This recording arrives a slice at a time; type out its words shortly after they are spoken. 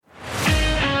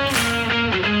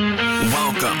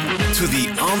to the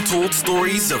Untold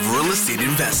Stories of Real Estate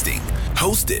Investing,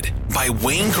 hosted by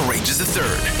Wayne Courreges III,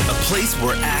 a place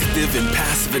where active and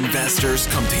passive investors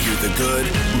come to hear the good,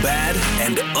 bad,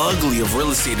 and ugly of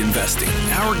real estate investing.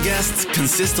 Our guests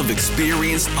consist of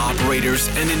experienced operators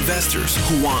and investors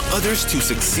who want others to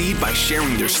succeed by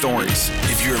sharing their stories.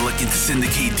 If you're looking to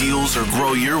syndicate deals or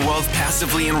grow your wealth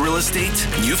passively in real estate,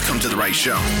 you've come to the right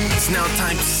show. It's now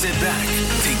time to sit back,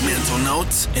 take mental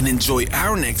notes, and enjoy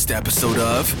our next episode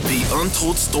of The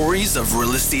Untold Stories of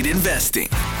Real Estate Investing.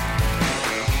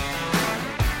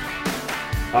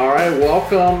 All right,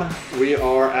 welcome. We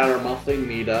are at our monthly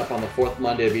meetup on the fourth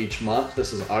Monday of each month.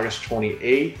 This is August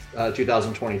 28th,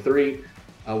 2023.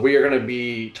 We are going to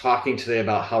be talking today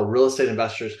about how real estate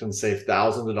investors can save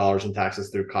thousands of dollars in taxes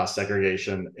through cost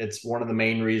segregation. It's one of the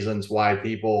main reasons why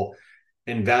people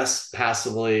invest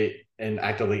passively and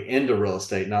actively into real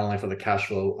estate, not only for the cash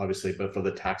flow, obviously, but for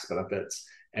the tax benefits.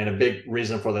 And a big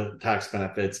reason for the tax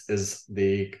benefits is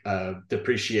the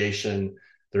depreciation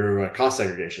through cost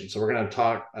segregation. So we're going to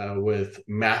talk with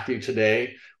Matthew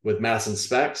today with Madison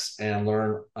SPECS and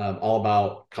learn all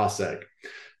about cost seg.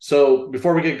 So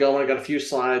before we get going, I got a few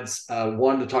slides.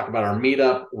 One, to talk about our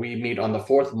meetup. We meet on the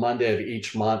fourth Monday of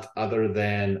each month other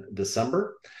than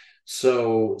December.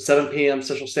 So 7 p.m.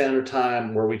 Central Standard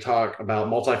Time, where we talk about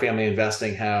multifamily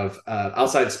investing, have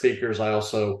outside speakers. I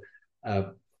also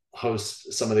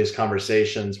host some of these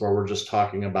conversations where we're just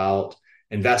talking about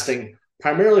investing,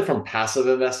 primarily from passive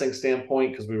investing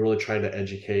standpoint, because we really try to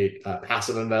educate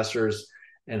passive investors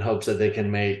in hopes that they can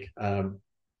make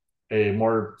a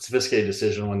more sophisticated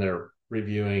decision when they're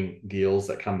reviewing deals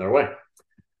that come their way.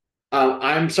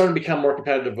 I'm starting to become more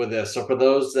competitive with this. So for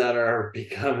those that are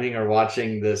becoming or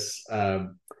watching this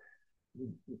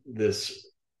this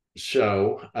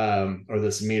show or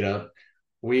this meetup,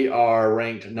 we are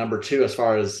ranked number 2 as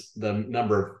far as the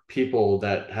number of people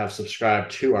that have subscribed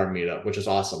to our meetup, which is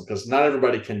awesome because not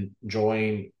everybody can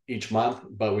join each month,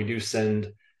 but we do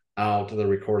send out the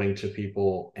recording to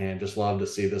people and just love to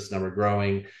see this number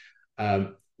growing.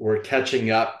 We're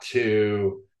catching up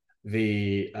to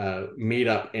the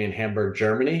meetup in Hamburg,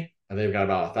 Germany. And they've got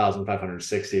about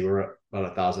 1,560. We're at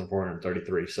about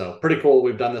 1,433. So pretty cool.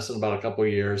 We've done this in about a couple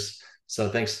of years. So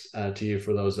thanks to you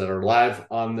for those that are live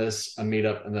on this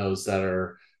meetup and those that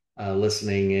are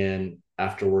listening in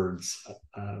afterwards.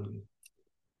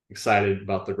 Excited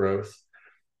about the growth.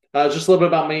 Just a little bit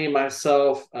about me,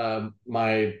 myself.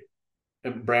 My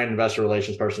brand investor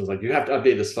relations person is like, you have to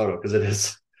update this photo because it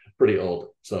is pretty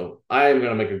old. So I am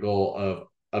going to make a goal of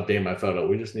updating my photo.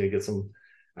 We just need to get some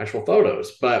actual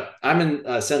photos. But I'm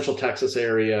in Central Texas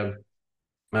area.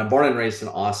 I'm born and raised in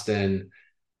Austin.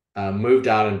 Moved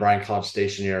out in Bryan College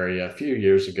Station area a few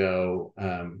years ago,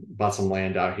 bought some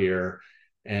land out here,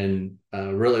 and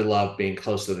really love being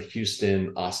close to the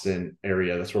Houston, Austin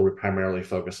area. That's where we primarily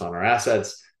focus on our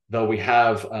assets, though we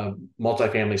have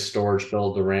multifamily storage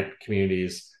build-to-rent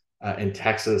communities in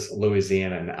Texas,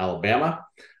 Louisiana, and Alabama.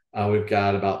 We've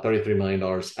got about $33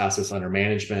 million assets under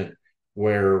management,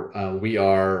 where we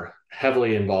are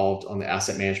heavily involved on the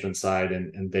asset management side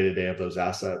and day-to-day of those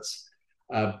assets.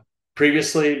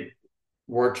 Previously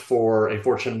worked for a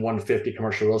Fortune 150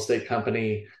 commercial real estate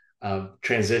company,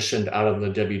 transitioned out of the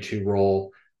W-2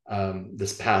 role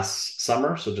this past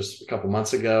summer. So just a couple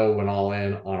months ago, went all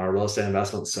in on our real estate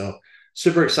investments. So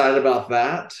super excited about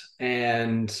that,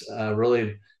 and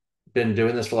really been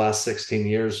doing this for the last 16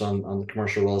 years on the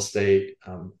commercial real estate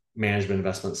management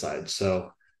investment side.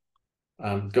 So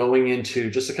going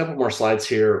into just a couple more slides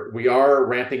here, we are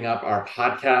ramping up our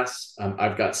podcast.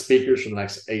 I've got speakers for the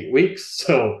next 8 weeks.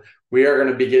 So we are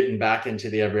going to be getting back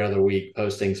into the every other week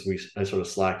postings. I sort of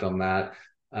slacked on that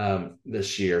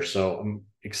this year. So I'm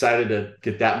excited to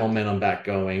get that momentum back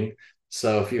going.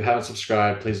 So if you haven't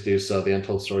subscribed, please do so. The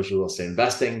Untold Stories of Real Estate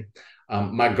Investing.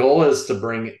 My goal is to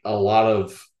bring a lot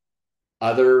of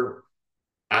other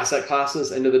asset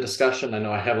classes into the discussion. I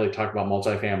know I heavily talk about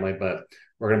multifamily, but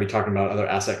we're going to be talking about other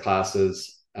asset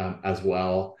classes as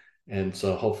well. And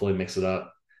so hopefully mix it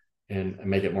up and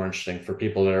make it more interesting for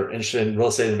people that are interested in real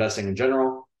estate investing in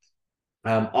general.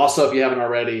 Also, if you haven't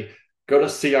already, go to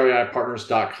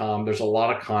CREIpartners.com. There's a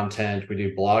lot of content. We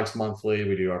do blogs monthly.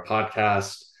 We do our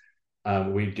podcast.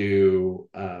 We do,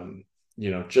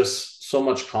 just so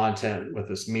much content with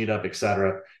this meetup, et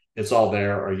cetera. It's all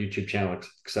there, our YouTube channel, et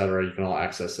cetera. You can all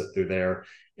access it through there.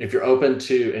 If you're open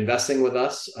to investing with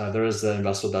us, there is the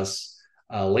Invest With Us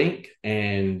link,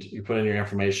 and you put in your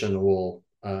information. We'll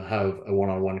have a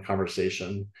one-on-one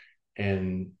conversation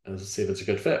and see if it's a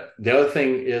good fit. The other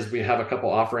thing is we have a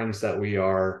couple offerings that we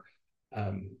are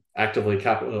actively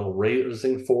capital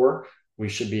raising for. we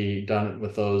should be done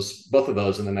with both of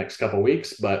those in the next couple of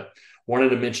weeks, but wanted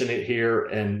to mention it here,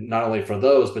 and not only for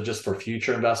those, but just for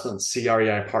future investments,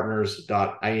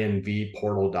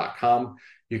 creipartners.invportal.com.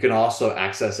 You can also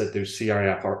access it through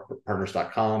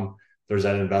creipartners.com. There's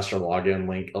that investor login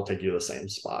link. It'll take you to the same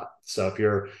spot. So if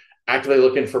you're actively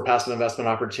looking for passive investment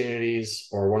opportunities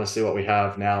or want to see what we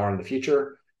have now or in the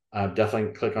future,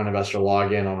 definitely click on investor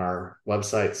login on our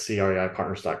website,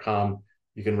 creipartners.com.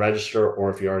 You can register, or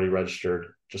if you already registered,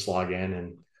 just log in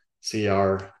and see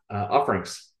our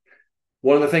offerings.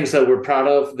 One of the things that we're proud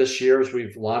of this year is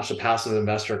we've launched a passive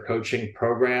investor coaching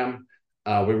program.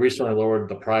 We recently lowered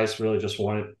the price, really just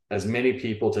wanted as many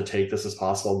people to take this as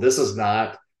possible. This is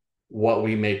not what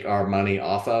we make our money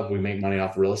off of. We make money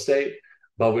off real estate,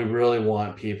 but we really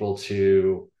want people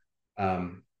to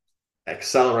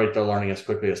accelerate their learning as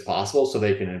quickly as possible so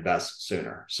they can invest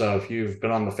sooner. So if you've been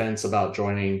on the fence about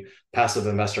joining passive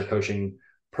investor coaching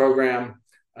program,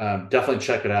 definitely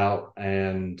check it out.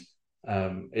 And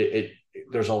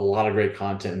there's a lot of great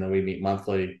content, and then we meet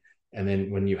monthly. And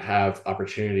then when you have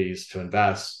opportunities to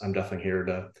invest, I'm definitely here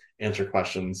to answer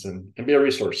questions and be a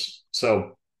resource.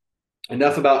 So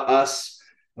enough about us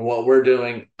and what we're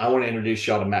doing. I want to introduce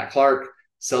y'all to Matt Clark,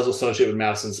 sales associate with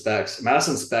Madison SPECS.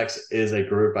 Madison SPECS is a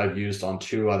group I've used on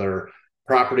 2 other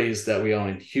properties that we own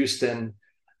in Houston,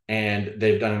 and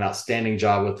they've done an outstanding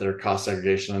job with their cost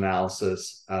segregation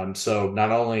analysis. So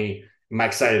not only am I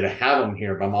excited to have them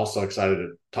here, but I'm also excited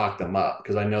to talk them up,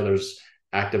 because I know there's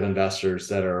active investors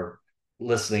that are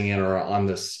listening in or on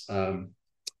this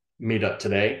meetup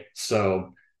today.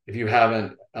 So if you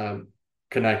haven't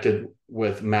connected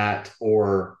with Matt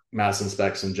or Madison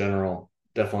SPECS in general,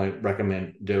 definitely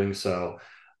recommend doing so.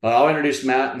 I'll introduce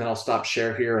Matt, and then I'll stop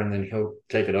share here, and then he'll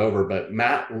take it over. But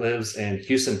Matt lives in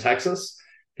Houston, Texas.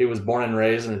 He was born and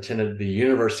raised and attended the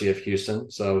University of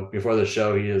Houston. So before the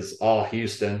show, he is all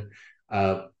Houston.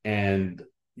 And,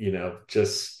 you know,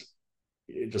 just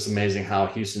amazing how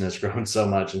Houston has grown so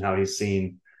much and how he's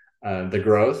seen the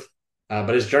growth.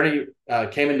 But his journey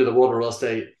came into the world of real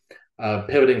estate,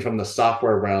 pivoting from the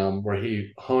software realm, where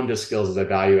he honed his skills as a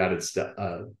value-added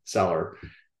seller.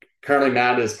 Currently,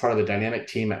 Matt is part of the dynamic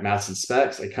team at Madison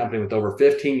SPECS, a company with over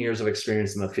 15 years of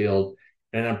experience in the field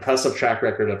and an impressive track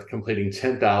record of completing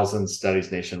 10,000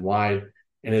 studies nationwide.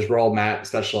 In his role, Matt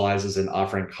specializes in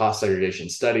offering cost segregation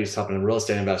studies, helping real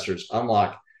estate investors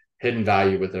unlock hidden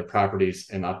value with their properties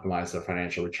and optimize their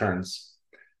financial returns.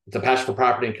 With a passion for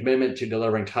property and commitment to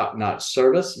delivering top-notch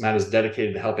service, Matt is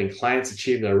dedicated to helping clients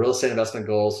achieve their real estate investment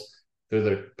goals through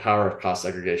the power of cost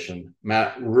segregation.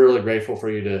 Matt, really grateful for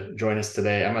you to join us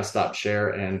today. I'm going to stop share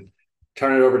and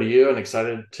turn it over to you, and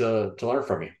excited to learn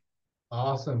from you.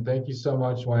 Awesome. Thank you so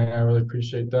much, Wayne. I really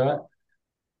appreciate that.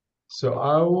 So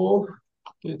I will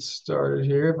get started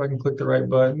here if I can click the right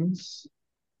buttons.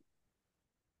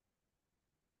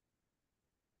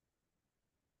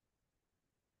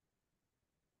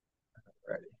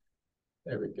 Alrighty.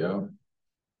 There we go.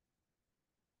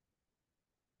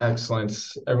 Excellent.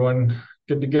 Everyone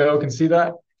good to go? Can see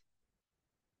that?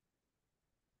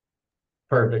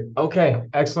 Perfect. Okay.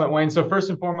 Excellent, Wayne. So first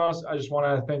and foremost, I just want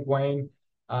to thank Wayne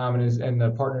and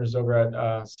the partners over at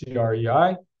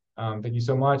CREI. Thank you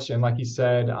so much. And like he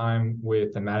said, I'm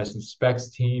with the Madison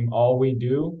SPECS team. All we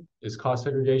do is cost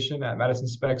segregation at Madison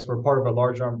SPECS. We're part of a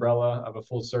larger umbrella of a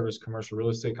full-service commercial real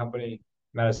estate company,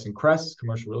 Madison Crest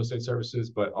Commercial Real Estate Services,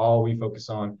 but all we focus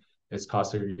on is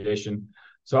cost segregation.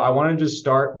 So I want to just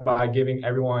start by giving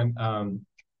everyone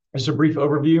just a brief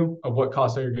overview of what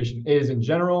cost segregation is in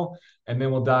general, and then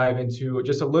we'll dive into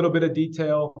just a little bit of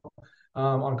detail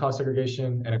on cost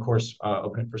segregation, and of course,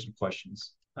 open it for some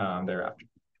questions thereafter.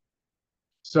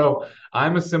 So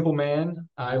I'm a simple man.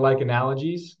 I like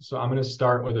analogies. So I'm going to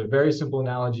start with a very simple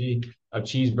analogy of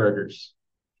cheeseburgers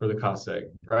for the cost seg,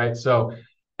 right? So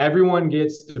everyone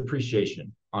gets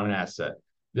depreciation on an asset.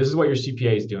 This is what your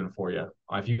CPA is doing for you.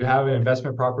 If you have an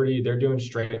investment property, they're doing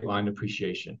straight line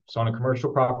depreciation. So on a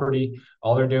commercial property,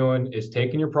 all they're doing is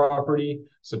taking your property,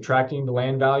 subtracting the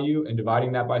land value, and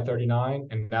dividing that by 39,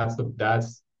 and that's the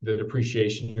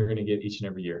depreciation you're going to get each and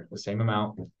every year, the same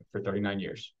amount for 39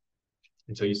 years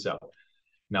until you sell.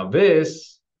 Now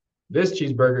this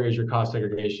cheeseburger is your cost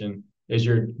segregation, is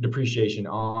your depreciation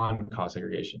on cost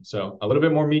segregation. So a little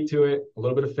bit more meat to it, a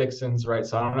little bit of fixins, right?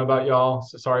 So I don't know about y'all.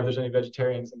 So sorry if there's any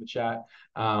vegetarians in the chat,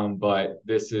 but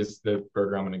this is the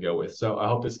burger I'm going to go with. So I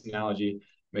hope this analogy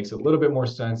makes a little bit more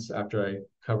sense after I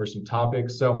cover some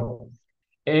topics. So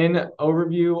in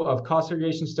overview of cost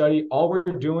segregation study, all we're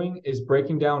doing is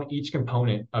breaking down each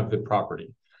component of the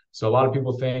property. So a lot of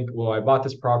people think, well, I bought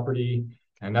this property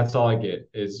and that's all I get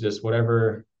is just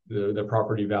whatever the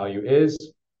property value is.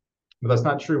 But that's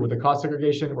not true. With the cost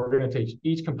segregation, we're going to take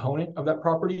each component of that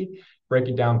property, break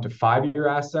it down to 5-year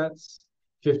assets,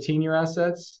 15-year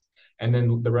assets, and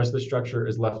then the rest of the structure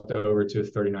is left over to a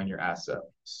 39-year asset.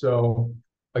 So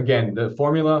again, the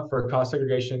formula for cost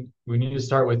segregation, we need to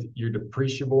start with your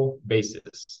depreciable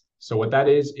basis. So what that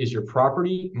is your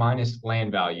property minus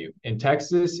land value. In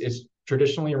Texas, it's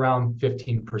traditionally around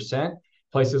 15%.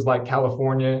 Places like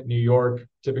California, New York,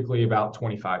 typically about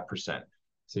 25%.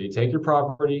 So you take your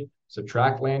property,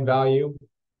 subtract land value,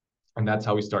 and that's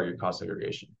how we start your cost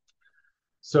segregation.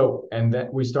 So, and then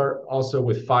we start also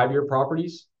with 5-year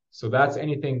properties. So that's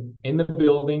anything in the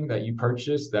building that you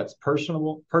purchase that's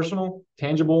personal,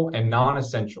 tangible, and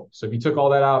non-essential. So if you took all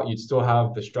that out, you'd still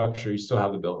have the structure, you still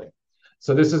have the building.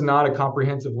 So this is not a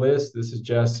comprehensive list. This is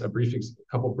just a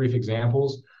couple brief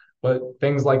examples, but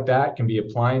things like that can be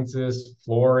appliances,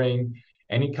 flooring,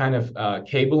 any kind of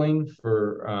cabling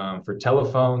for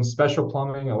telephones, special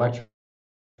plumbing, electrical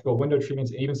window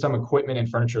treatments, even some equipment and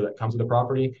furniture that comes with the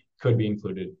property could be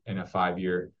included in a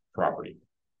 5-year property.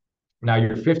 Now,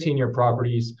 your 15-year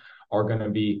properties are going to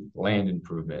be land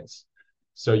improvements.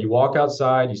 So you walk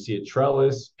outside, you see a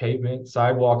trellis, pavement,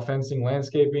 sidewalk, fencing,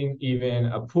 landscaping, even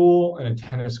a pool and a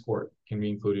tennis court can be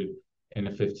included in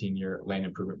a 15-year land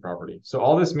improvement property. So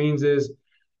all this means is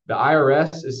the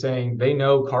IRS is saying they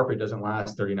know carpet doesn't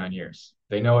last 39 years.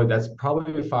 They know that's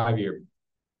probably a 5-year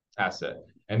asset.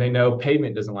 And they know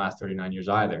pavement doesn't last 39 years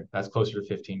either. That's closer to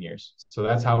 15 years. So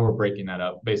that's how we're breaking that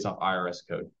up based off IRS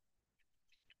code.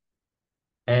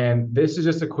 And this is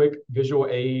just a quick visual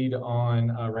aid on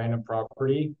a random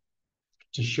property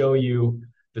to show you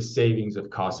the savings of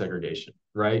cost segregation,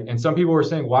 right? And some people were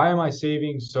saying, why am I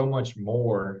saving so much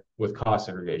more with cost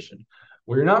segregation?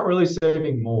 Well, you're not really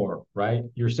saving more, right?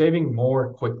 You're saving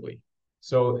more quickly.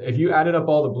 So if you added up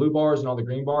all the blue bars and all the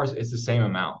green bars, it's the same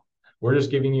amount. We're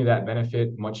just giving you that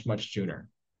benefit much, much sooner.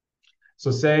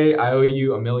 So say I owe you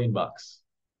 $1 million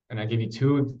and I give you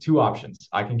two options.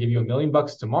 I can give you $1 million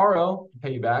tomorrow to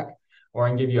pay you back, or I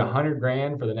can give you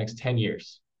 $100,000 for the next 10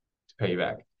 years to pay you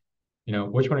back. You know,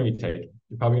 which one are you taking?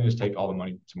 You're probably gonna just take all the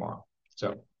money tomorrow.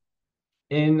 So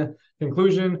in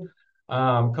conclusion,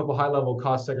 a couple high-level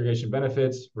cost segregation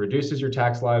benefits: reduces your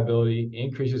tax liability,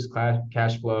 increases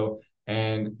cash flow,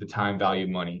 and the time value of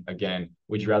money. Again,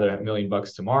 would you rather have $1 million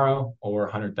tomorrow or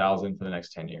 100,000 for the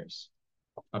next 10 years?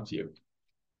 Up to you.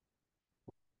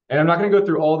 And I'm not going to go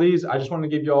through all these. I just want to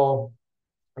give you all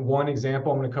one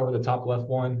example. I'm going to cover the top left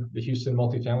one, the Houston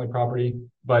multifamily property,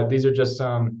 but these are just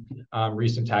some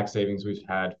recent tax savings we've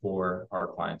had for our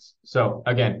clients. So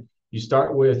again, you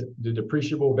start with the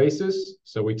depreciable basis.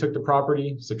 So we took the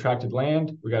property, subtracted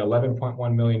land, we got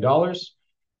 $11.1 million.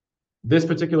 This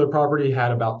particular property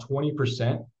had about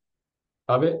 20%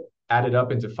 of it added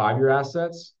up into 5-year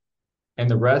assets, and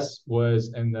the rest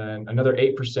was, and then another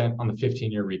 8% on the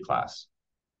 15-year reclass.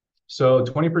 So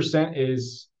 20%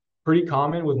 is pretty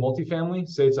common with multifamily.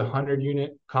 Say it's a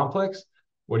 100-unit complex.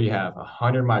 What do you have?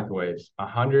 100 microwaves,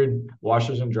 100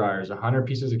 washers and dryers, 100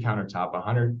 pieces of countertop,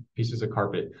 100 pieces of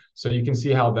carpet. So you can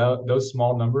see how those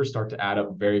small numbers start to add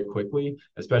up very quickly,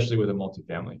 especially with a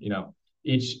multifamily. You know,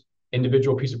 each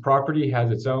individual piece of property has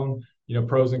its own, you know,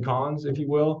 pros and cons, if you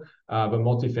will. But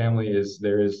multifamily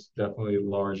there is definitely a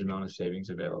large amount of savings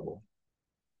available.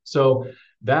 So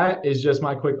that is just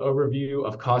my quick overview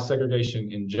of cost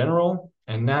segregation in general.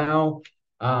 And now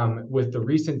with the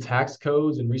recent tax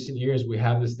codes in recent years, we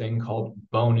have this thing called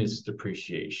bonus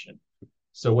depreciation.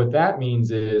 So what that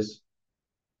means is,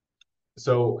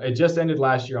 so it just ended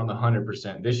last year on the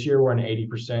 100%. This year we're on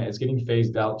 80%. It's getting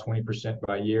phased out 20%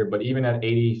 by year, but even at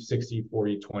 80, 60,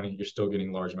 40, 20, you're still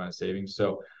getting large amount of savings.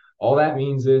 So all that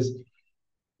means is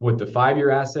with the 5-year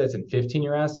assets and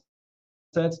 15-year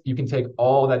assets, you can take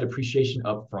all that depreciation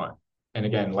up front. And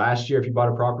again, last year, if you bought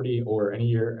a property, or any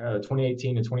year,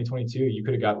 2018 to 2022, you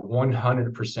could have got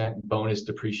 100% bonus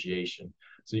depreciation.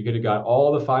 So you could have got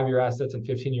all the 5-year assets and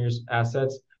 15 years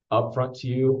assets up front to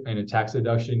you and a tax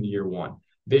deduction year one.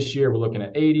 This year, we're looking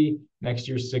at 80, next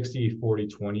year, 60, 40,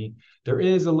 20. There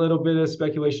is a little bit of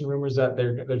speculation rumors that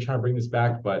they're trying to bring this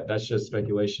back, but that's just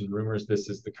speculation rumors. This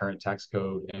is the current tax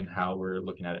code and how we're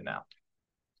looking at it now.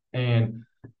 And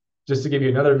just to give you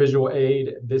another visual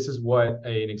aid, this is what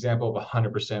an example of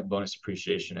 100% bonus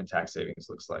depreciation and tax savings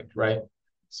looks like, right?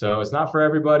 So it's not for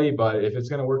everybody, but if it's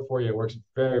going to work for you, it works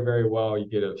very, very well. You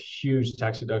get a huge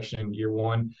tax deduction year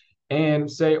one.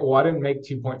 And say, well, I didn't make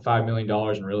 $2.5 million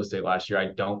in real estate last year. I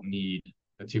don't need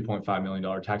a $2.5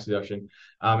 million tax deduction.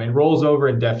 It rolls over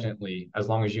indefinitely as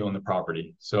long as you own the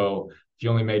property. So if you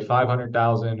only made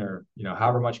 $500,000 or, you know,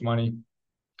 however much money,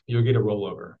 you'll get a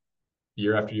rollover.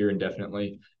 year after year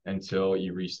indefinitely until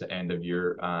you reach the end of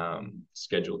your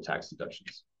scheduled tax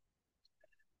deductions.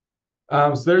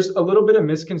 So there's a little bit of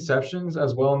misconceptions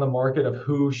as well in the market of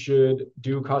who should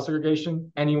do cost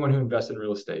segregation. Anyone who invests in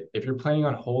real estate. If you're planning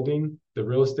on holding the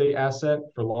real estate asset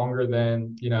for longer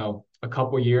than, a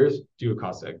couple years, do a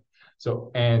cost seg.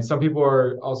 So, and some people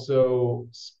are also,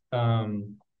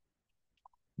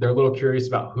 they're a little curious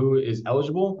about who is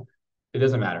eligible. It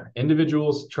doesn't matter.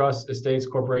 Individuals, trusts, estates,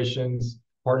 corporations,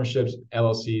 partnerships,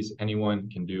 LLCs, anyone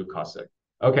can do cost seg.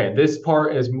 Okay, this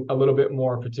part is a little bit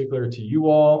more particular to you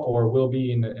all, or will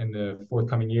be in the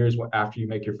forthcoming years after you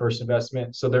make your first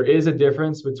investment. So there is a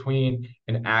difference between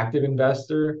an active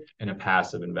investor and a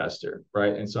passive investor,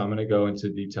 right? And so I'm going to go into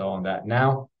detail on that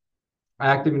now.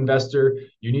 Active investor,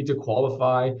 you need to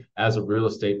qualify as a real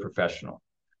estate professional.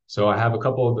 So I have a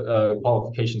couple of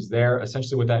qualifications there.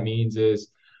 Essentially what that means is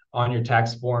on your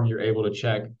tax form, you're able to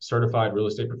check certified real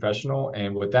estate professional.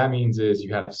 And what that means is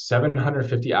you have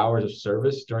 750 hours of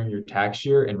service during your tax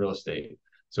year in real estate.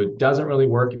 So it doesn't really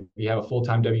work if you have a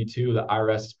full-time W-2. The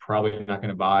IRS is probably not going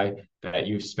to buy that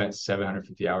you've spent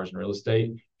 750 hours in real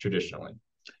estate traditionally.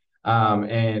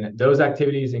 And those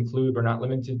activities include, but not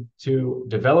limited to,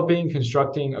 developing,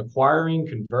 constructing, acquiring,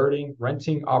 converting,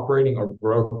 renting, operating, or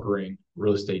brokering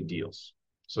real estate deals.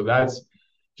 So that's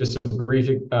just a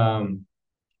brief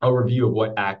overview of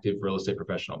what active real estate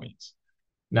professional means.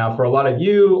 Now, for a lot of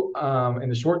you, in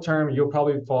the short term, you'll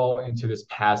probably fall into this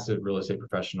passive real estate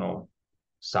professional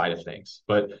side of things.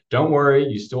 But don't worry,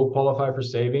 you still qualify for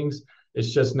savings.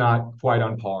 It's just not quite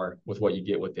on par with what you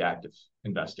get with the active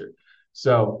investor.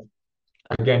 So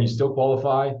again, you still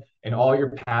qualify, and all your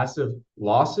passive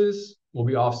losses will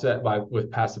be offset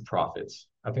with passive profits.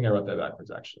 I think I wrote that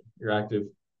backwards, actually. Your active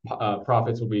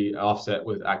profits will be offset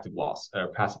with active loss or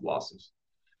passive losses.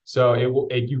 So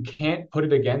you can't put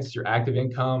it against your active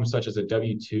income, such as a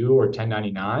W-2 or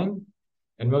 1099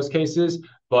 in most cases,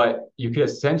 but you could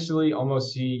essentially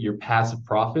almost see your passive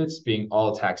profits being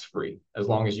all tax-free as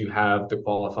long as you have the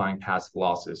qualifying passive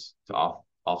losses to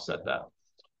offset that.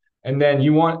 And then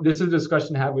this is a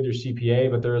discussion to have with your CPA,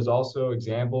 but there is also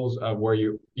examples of where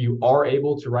you are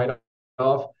able to write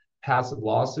off passive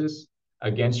losses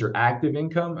against your active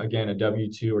income. Again, a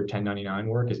W-2 or 1099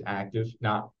 work is active,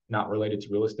 not related to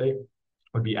real estate,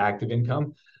 would be active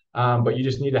income. But you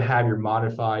just need to have your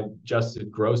modified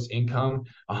adjusted gross income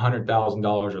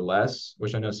 $100,000 or less,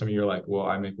 which I know some of you are like, well,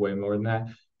 I make way more than that.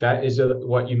 That is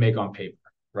what you make on paper,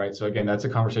 right? So again, that's a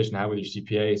conversation to have with your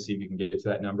CPA, see if you can get to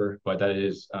that number, but that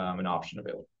is an option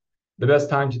available. The best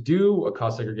time to do a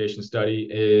cost segregation study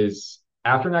is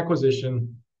after an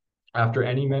acquisition, after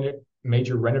any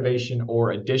major renovation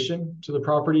or addition to the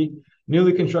property,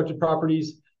 newly constructed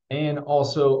properties, and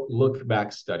also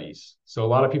look-back studies. So a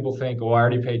lot of people think, oh, I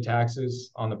already paid taxes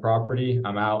on the property.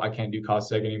 I'm out. I can't do cost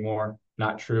seg anymore.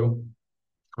 Not true.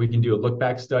 We can do a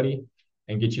look-back study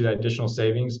and get you that additional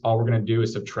savings. All we're going to do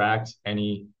is subtract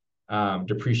any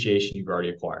depreciation you've already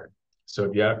acquired. So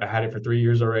if you had it for 3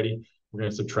 years already, we're going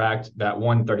to subtract that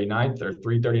 1/39 or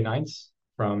 3/39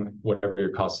 from whatever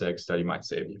your cost seg study might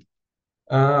save you.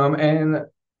 And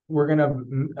we're going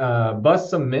to bust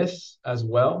some myths as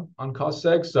well on cost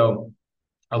seg. So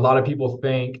a lot of people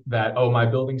think that, oh, my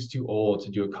building's too old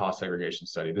to do a cost segregation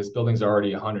study. This building's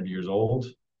already 100 years old.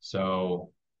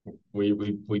 So we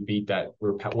beat that.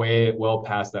 We're way well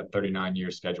past that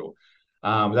 39-year schedule.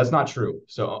 That's not true.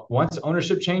 So once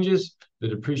ownership changes, the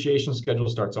depreciation schedule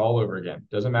starts all over again.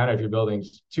 Doesn't matter if your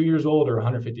building's 2 years old or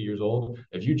 150 years old.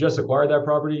 If you just acquired that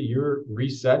property, you're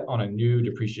reset on a new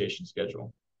depreciation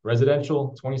schedule.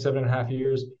 Residential, 27.5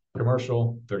 years,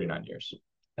 commercial, 39 years.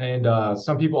 And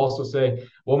some people also say,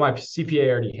 well, my CPA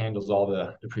already handles all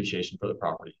the depreciation for the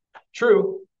property.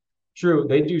 True.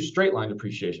 They do straight line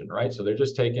depreciation, right? So they're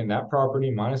just taking that property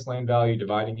minus land value,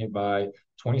 dividing it by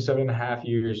 27.5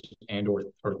 years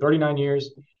or 39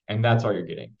 years, and that's all you're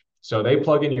getting. So they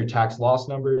plug in your tax loss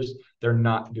numbers. They're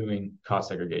not doing cost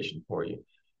segregation for you.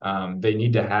 They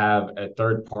need to have a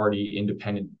third-party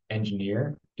independent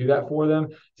engineer do that for them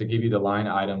to give you the line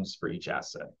items for each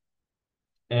asset.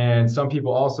 And some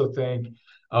people also think,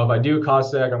 oh, if I do a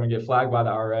cost seg, I'm going to get flagged by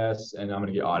the IRS and I'm going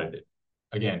to get audited.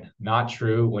 Again, not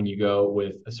true when you go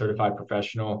with a certified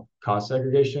professional cost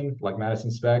segregation like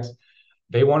Madison SPECS.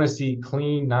 They want to see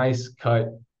clean, nice, cut,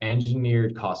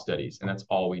 engineered cost studies, and that's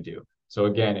all we do. So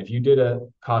again, if you did a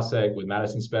cost seg with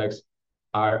Madison SPECS,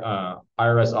 our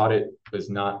IRS audit is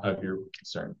not of your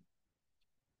concern.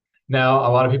 Now,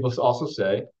 a lot of people also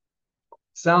say,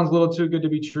 sounds a little too good to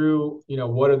be true.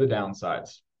 What are the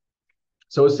downsides?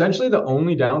 So essentially the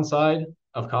only downside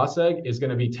of cost seg is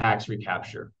going to be tax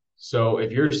recapture. So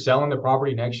if you're selling the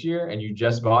property next year and you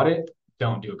just bought it,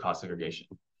 don't do a cost segregation,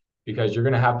 because you're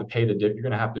going to have to pay you're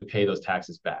going to have to pay those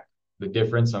taxes back. The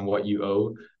difference on what you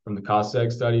owe from the cost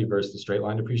seg study versus the straight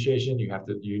line depreciation,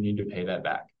 you need to pay that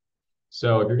back.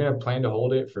 So if you're going to plan to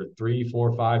hold it for 3,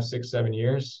 4, 5, 6, 7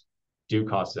 years, do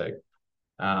cost seg.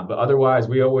 But otherwise,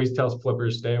 we always tell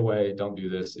flippers, stay away, don't do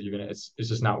this. It's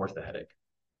just not worth the headache.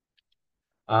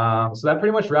 So that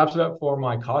pretty much wraps it up for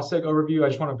my cost seg overview. I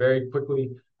just want to very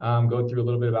quickly go through a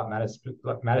little bit about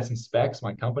Madison SPECS,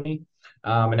 my company.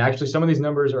 And actually, some of these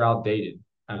numbers are outdated.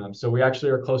 So we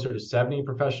actually are closer to 70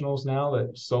 professionals now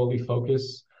that solely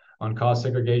focus on cost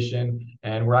segregation,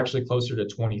 and we're actually closer to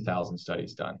 20,000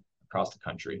 studies done across the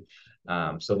country.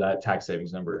 So that tax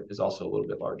savings number is also a little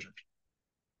bit larger.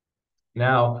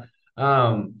 Now,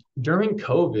 during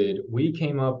COVID, we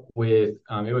came up with,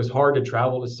 it was hard to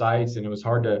travel to sites and it was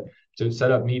hard to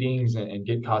set up meetings and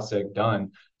get cost seg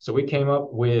done. So we came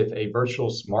up with a virtual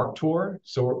smart tour.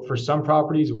 So for some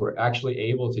properties, we're actually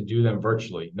able to do them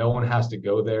virtually. No one has to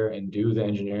go there and do the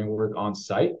engineering work on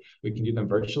site. We can do them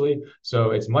virtually.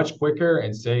 So it's much quicker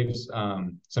and saves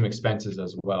some expenses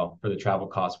as well for the travel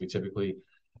costs we typically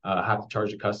have to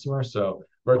charge a customer. So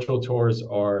virtual tours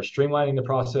are streamlining the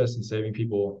process and saving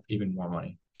people even more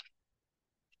money.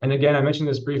 And again, I mentioned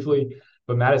this briefly,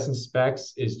 but Madison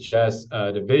SPECS is just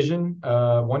a division,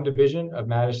 one division of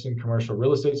Madison Commercial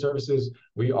Real Estate Services.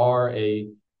 We are a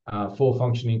full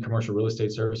functioning commercial real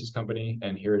estate services company.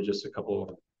 And here's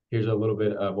a little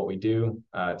bit of what we do.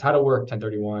 Title work,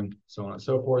 1031, so on and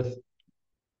so forth.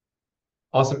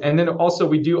 Awesome. And then also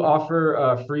we do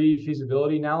offer free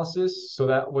feasibility analysis. So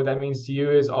that what that means to you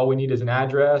is all we need is an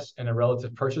address and a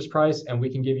relative purchase price, and we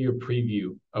can give you a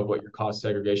preview of what your cost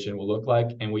segregation will look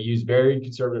like. And we use very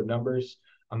conservative numbers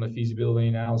on the feasibility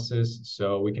analysis.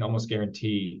 So we can almost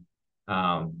guarantee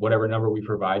whatever number we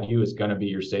provide you is going to be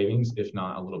your savings, if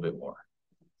not a little bit more.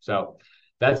 So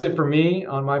that's it for me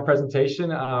on my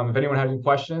presentation. If anyone has any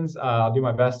questions, I'll do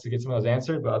my best to get some of those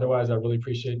answered. But otherwise, I really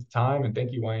appreciate the time. And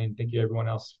thank you, Wayne. Thank you, everyone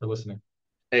else, for listening.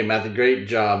 Hey, Matthew, great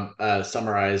job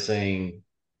summarizing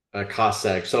cost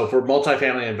seg. So for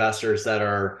multifamily investors that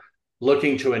are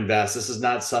looking to invest, this is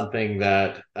not something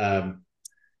that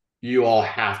you all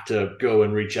have to go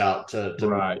and reach out to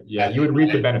right. Yeah, you would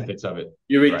reap the benefits of it.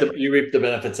 You reap the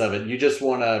benefits of it. You just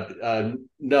want to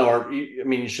know, or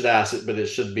you should ask it, but it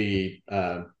should be,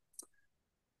 I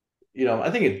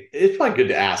think it's probably good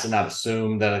to ask and not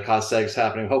assume that a cost seg is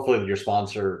happening. Hopefully, your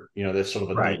sponsor, there's sort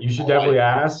of a right. You should definitely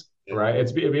ask. Right.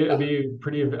 It'd be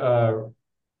pretty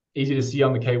easy to see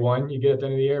on the K1 you get at the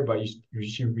end of the year, but you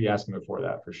should be asking before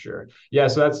that for sure. Yeah.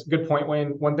 So that's a good point, Wayne.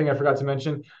 One thing I forgot to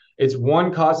mention. It's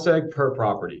one cost seg per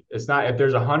property. It's not, if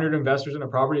there's 100 investors in a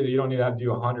property, that you don't need to have to do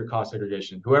 100 cost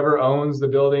segregation. Whoever owns the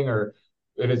building, or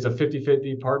if it's a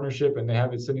 50-50 partnership and they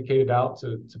have it syndicated out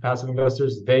to passive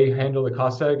investors, they handle the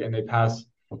cost seg and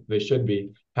they should be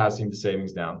passing the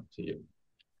savings down to you.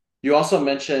 You also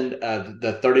mentioned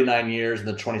the 39 years and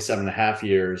the 27.5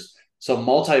 years. So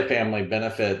multifamily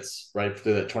benefits right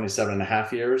through that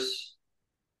 27.5 years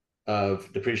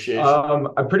of depreciation.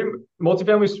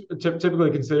 Multifamily is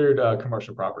typically considered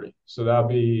commercial property, so that'll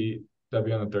be on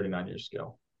the 39-year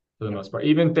scale for the most part.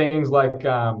 Even things like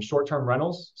short-term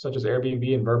rentals, such as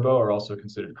Airbnb and Vrbo, are also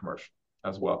considered commercial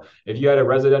as well. If you had a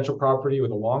residential property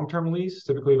with a long-term lease,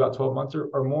 typically about 12 months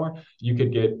or more, you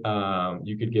could get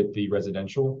the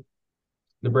residential,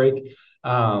 the break.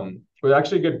 But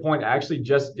actually, a good point. I actually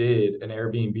just did an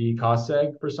Airbnb cost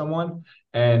seg for someone,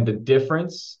 and the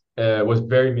difference was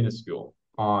very minuscule.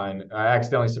 I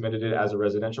accidentally submitted it as a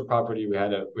residential property. We had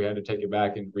to take it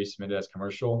back and resubmit it as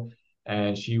commercial.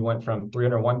 And she went from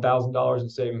 $301,000 in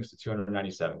savings to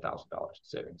 $297,000 in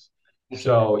savings.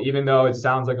 So even though it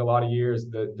sounds like a lot of years,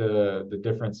 the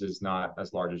difference is not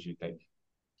as large as you think.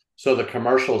 So the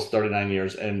commercial is 39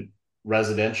 years and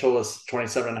residential is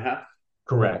 27.5?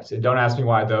 Correct. And don't ask me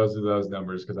why those are those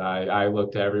numbers, because I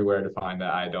looked everywhere to find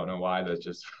that. I don't know why. That's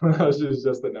just those are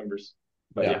just the numbers.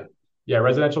 But yeah,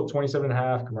 residential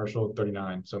 27.5, commercial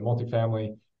 39. So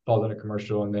multifamily falls under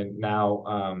commercial, and then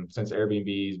now since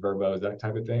Airbnbs, Vrbos, that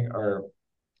type of thing are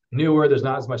newer, there's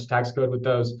not as much tax code with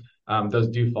those. Those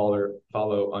do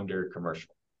follow under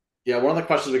commercial. Yeah, one of the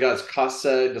questions we got is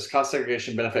does cost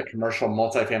segregation benefit commercial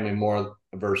multifamily more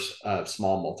versus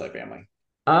small multifamily?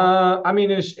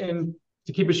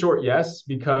 To keep it short, yes,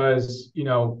 because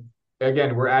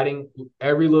again, we're adding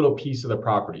every little piece of the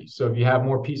property. So if you have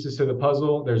more pieces to the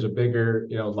puzzle, there's a bigger,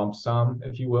 lump sum,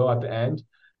 if you will, at the end.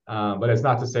 But it's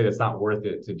not to say that's not worth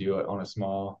it to do it on a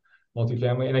small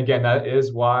multifamily. And again, that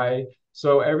is why.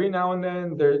 So every now and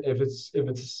then, if it's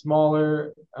a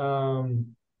smaller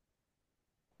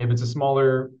if it's a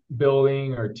smaller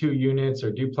building or 2 units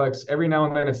or duplex, every now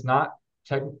and then it's not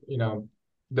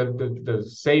the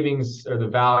savings or the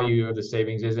value of the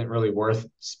savings isn't really worth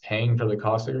paying for the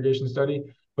cost segregation study.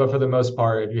 But for the most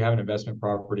part, if you have an investment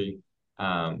property,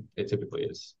 it typically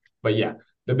is. But yeah,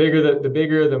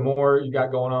 the more you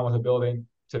got going on with a building,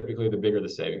 typically the bigger the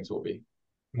savings will be.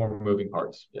 More moving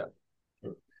parts. Yeah.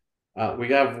 We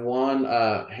have one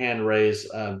hand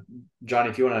raised. Johnny,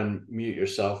 if you want to mute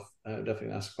yourself,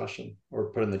 definitely ask a question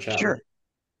or put in the chat. Sure.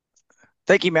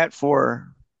 Thank you, Matt,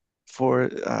 for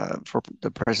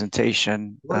the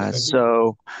presentation.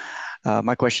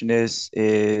 My question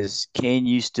is can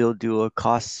you still do a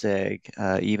cost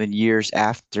seg even years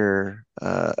after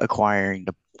acquiring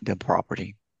the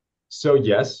property? So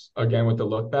yes, again with the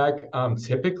look back,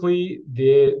 typically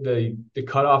the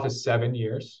cutoff is 7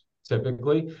 years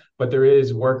typically, but there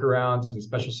is workarounds and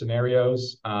special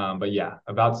scenarios. But yeah,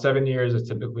 about 7 years is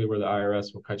typically where the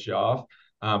IRS will cut you off.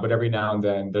 But every now and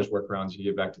then there's workarounds you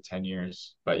get back to 10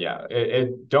 years. But yeah,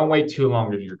 don't wait too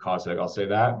long to do your cost seg. I'll say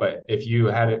that. But if you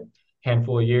had a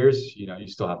handful of years, you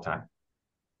still have time.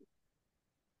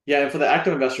 Yeah, and for the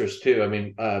active investors too. I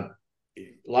mean, a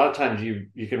lot of times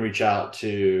you can reach out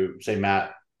to, say,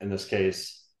 Matt in this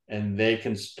case, and they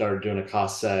can start doing a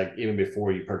cost seg even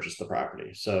before you purchase the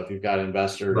property. So if you've got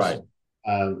investors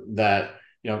that,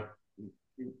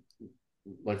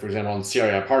 like for example, on the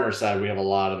CREI partner side, we have a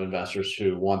lot of investors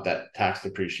who want that tax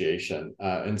depreciation.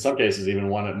 In some cases, even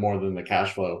want it more than the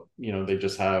cash flow.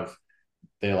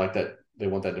 They like that. They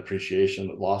want that depreciation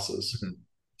with losses. Mm-hmm.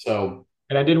 So,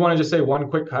 and I did want to just say one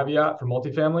quick caveat for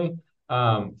multifamily.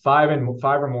 5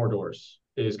 or more doors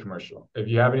is commercial. If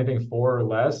you have anything 4 or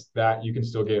less, that you can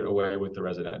still get away with the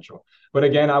residential. But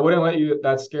again, I wouldn't let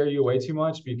that scare you away too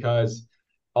much, because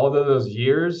although those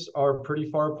years are pretty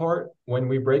far apart, when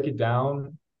we break it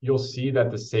down, you'll see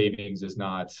that the savings is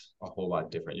not a whole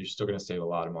lot different. You're still going to save a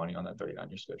lot of money on that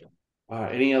 39-year schedule.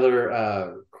 Any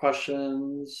other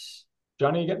questions?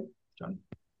 Johnny again? Johnny.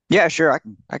 Yeah, sure.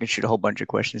 I can shoot a whole bunch of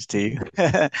questions to you.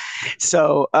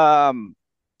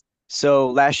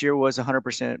 So last year was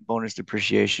 100% bonus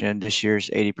depreciation. This year's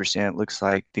 80%. Looks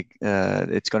like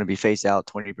it's going to be phased out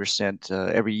 20%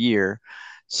 every year.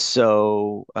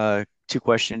 So two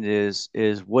questions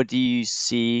is what do you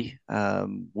see?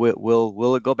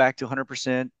 Will it go back to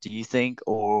 100%? Do you think?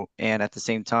 And at the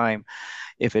same time,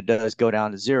 if it does go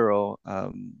down to 0,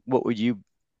 what would you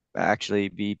actually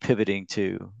be pivoting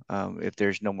to if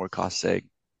there's no more cost seg?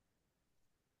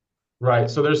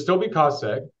 Right. So there's still be cost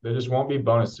seg. There just won't be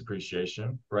bonus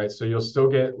depreciation, right? So you'll still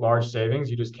get large savings.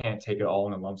 You just can't take it all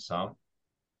in a lump sum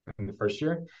in the first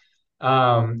year.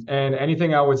 And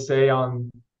anything I would say on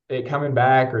it coming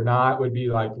back or not would be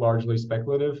like largely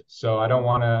speculative. So I don't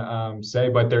want to say,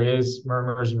 but there is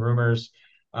murmurs and rumors.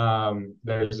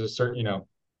 There's a certain,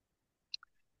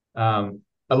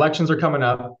 elections are coming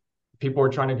up. People are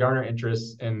trying to garner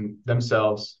interest in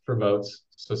themselves for votes.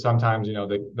 So sometimes,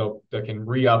 they can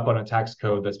re-up on a tax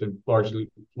code that's been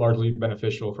largely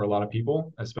beneficial for a lot of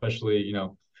people, especially,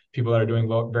 people that are doing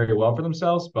very well for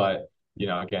themselves. But,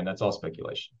 again, that's all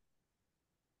speculation.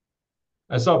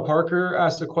 I saw Parker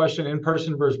asked a question,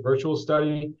 in-person versus virtual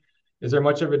study. Is there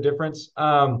much of a difference?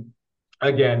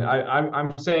 Again,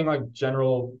 I'm saying like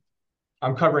general,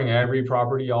 I'm covering every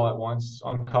property all at once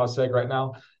on cost seg right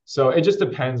now. So it just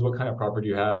depends what kind of property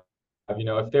you have.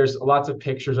 If there's lots of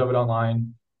pictures of it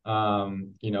online,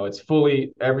 it's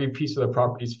every piece of the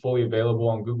property is fully available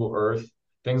on Google Earth,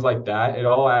 things like that. It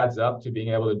all adds up to being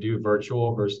able to do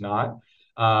virtual versus not.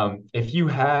 If you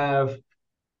have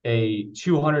a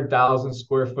 200,000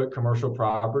 square foot commercial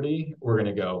property, we're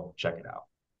going to go check it out,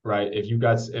 right? If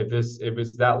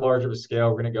it's that large of a scale,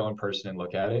 we're going to go in person and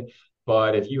look at it.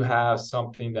 But if you have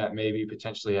something that maybe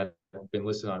potentially had been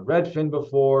listed on Redfin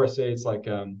before, say it's like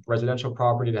a residential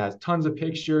property that has tons of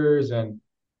pictures and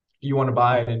you want to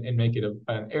buy it and make it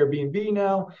an Airbnb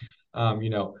now,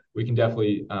 we can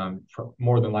definitely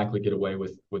more than likely get away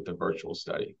with the virtual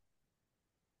study.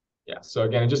 Yeah. So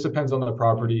again, it just depends on the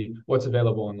property, what's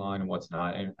available online and what's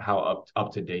not, and how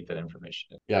up to date that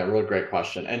information is. Yeah, really great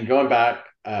question. And going back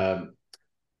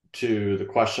to the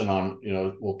question on,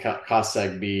 will cost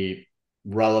seg be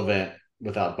relevant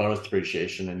without bonus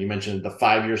depreciation? And you mentioned the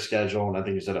 5-year schedule, and I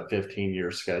think you said a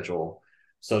 15-year schedule.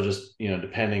 So just,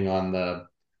 depending on the.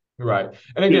 Right.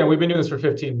 And again, we've been doing this for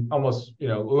 15, almost, a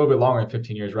little bit longer than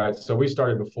 15 years, right? So we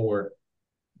started before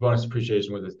bonus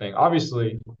depreciation was a thing.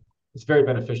 Obviously, it's very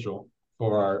beneficial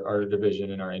for our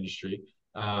division and our industry.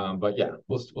 But yeah,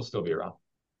 we'll still be around.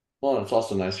 Well, it's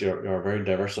also nice you're very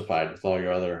diversified with all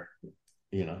your other,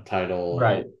 title.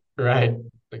 Right.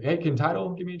 Like, hey, can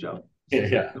title give me a job?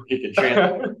 Yeah, you can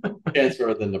transfer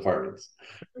within departments.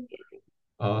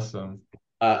 Awesome.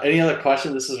 Any other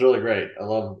questions? This is really great. I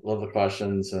love the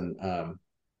questions, and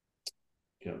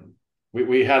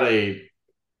we had a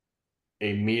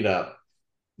meetup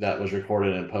that was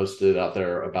recorded and posted out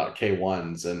there about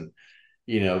K1s, and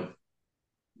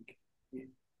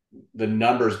the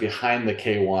numbers behind the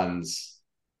K1s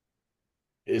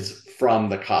is from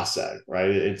the cost seg, right?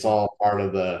 It's all part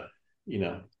of the,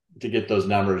 to get those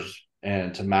numbers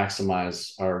and to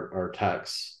maximize our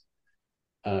tax,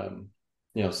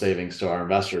 savings to our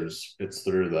investors. It's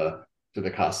through the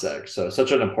cost seg. So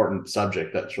such an important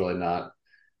subject that's really not,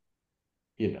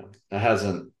 that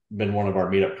hasn't been one of our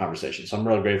meetup conversations. So I'm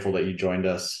really grateful that you joined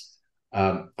us.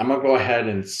 I'm gonna go ahead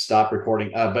and stop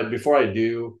recording. But before I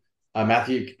do,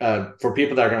 Matthew, for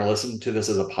people that are going to listen to this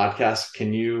as a podcast,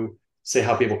 can you say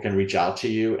how people can reach out to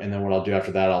you? And then what I'll do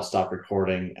after that, I'll stop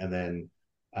recording, and then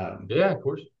yeah, of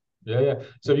course. Yeah.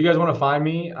 So if you guys want to find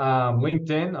me,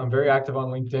 LinkedIn, I'm very active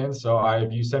on LinkedIn. So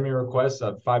if you send me a request,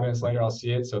 5 minutes later, I'll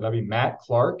see it. So that'd be Matt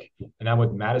Clark, and I'm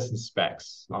with Madison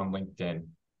SPECS on LinkedIn.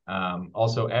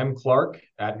 Also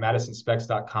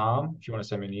mclark@madisonspecs.com. If you want to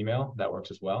send me an email, that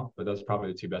works as well. But those are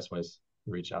probably the two best ways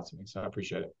to reach out to me. So I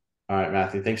appreciate it. All right,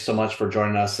 Matthew, thanks so much for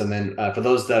joining us. And then for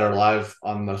those that are live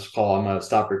on this call, I'm going to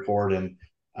stop record, and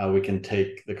we can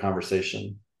take the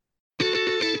conversation.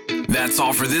 That's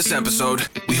all for this episode.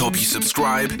 We hope you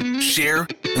subscribe, share,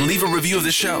 and leave a review of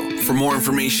the show. For more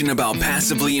information about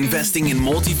passively investing in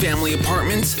multifamily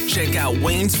apartments, check out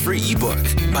Wayne's free ebook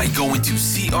by going to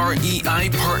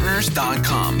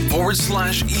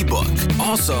CREIPartners.com/ebook.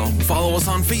 Also, follow us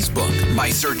on Facebook by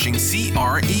searching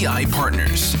CREI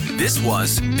Partners. This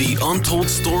was the Untold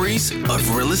Stories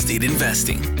of Real Estate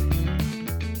Investing.